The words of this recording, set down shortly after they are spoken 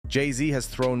Jay-Z has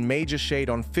thrown major shade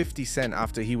on 50 Cent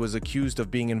after he was accused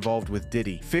of being involved with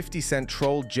Diddy. 50 Cent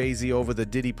trolled Jay-Z over the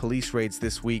Diddy police raids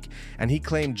this week, and he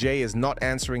claimed Jay is not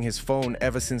answering his phone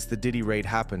ever since the Diddy raid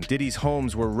happened. Diddy's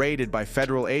homes were raided by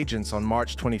federal agents on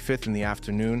March 25th in the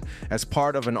afternoon as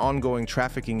part of an ongoing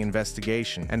trafficking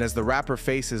investigation, and as the rapper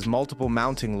faces multiple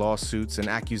mounting lawsuits and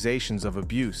accusations of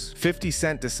abuse. 50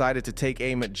 Cent decided to take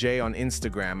aim at Jay on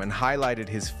Instagram and highlighted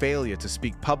his failure to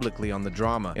speak publicly on the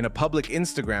drama. In a public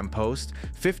Instagram post,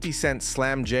 50 Cent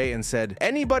slammed Jay and said,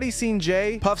 "Anybody seen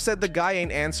Jay?" Puff said the guy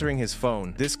ain't answering his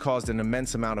phone. This caused an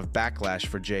immense amount of backlash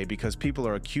for Jay because people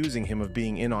are accusing him of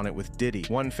being in on it with Diddy.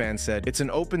 One fan said, "It's an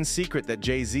open secret that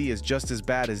Jay-Z is just as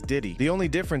bad as Diddy. The only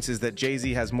difference is that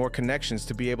Jay-Z has more connections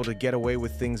to be able to get away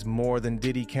with things more than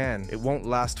Diddy can. It won't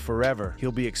last forever.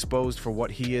 He'll be exposed for what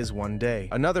he is one day."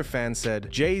 Another fan said,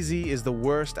 "Jay-Z is the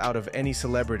worst out of any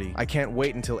celebrity. I can't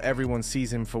wait until everyone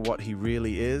sees him for what he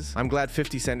really is." I'm glad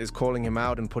 50 Cent is calling him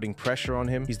out and putting pressure on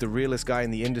him. He's the realest guy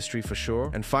in the industry for sure.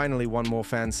 And finally, one more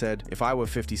fan said, "If I were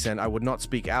 50 Cent, I would not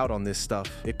speak out on this stuff.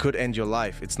 It could end your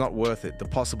life. It's not worth it. The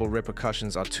possible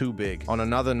repercussions are too big." On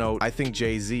another note, I think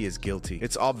Jay-Z is guilty.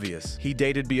 It's obvious. He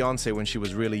dated Beyonce when she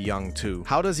was really young too.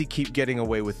 How does he keep getting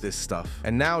away with this stuff?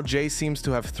 And now Jay seems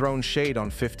to have thrown shade on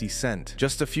 50 Cent.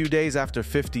 Just a few days after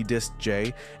 50 dissed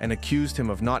Jay and accused him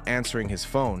of not answering his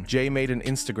phone, Jay made an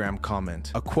Instagram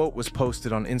comment. A quote was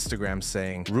posted on Instagram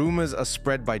saying, "Rumors are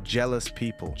spread by jealous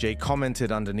people." Jay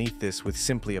commented underneath this with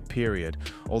simply a period.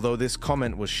 Although this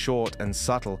comment was short and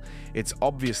subtle, it's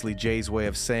obviously Jay's way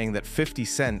of saying that 50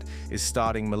 Cent is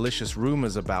starting malicious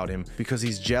rumors about him because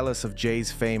he's jealous of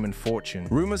Jay's fame and fortune.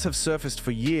 Rumors have surfaced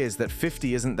for years that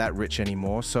 50 isn't that rich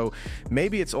anymore, so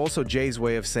maybe it's also Jay's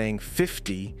way of saying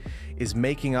 50 is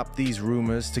making up these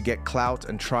rumors to get clout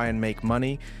and try and make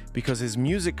money because his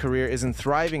music career isn't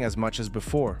thriving as much as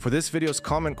before. For this video's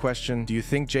comment question, do you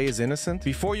think Jay is innocent?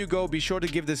 Before you go, be sure to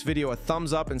give this video a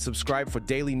thumbs up and subscribe for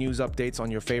daily news updates on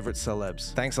your favorite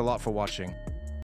celebs. Thanks a lot for watching.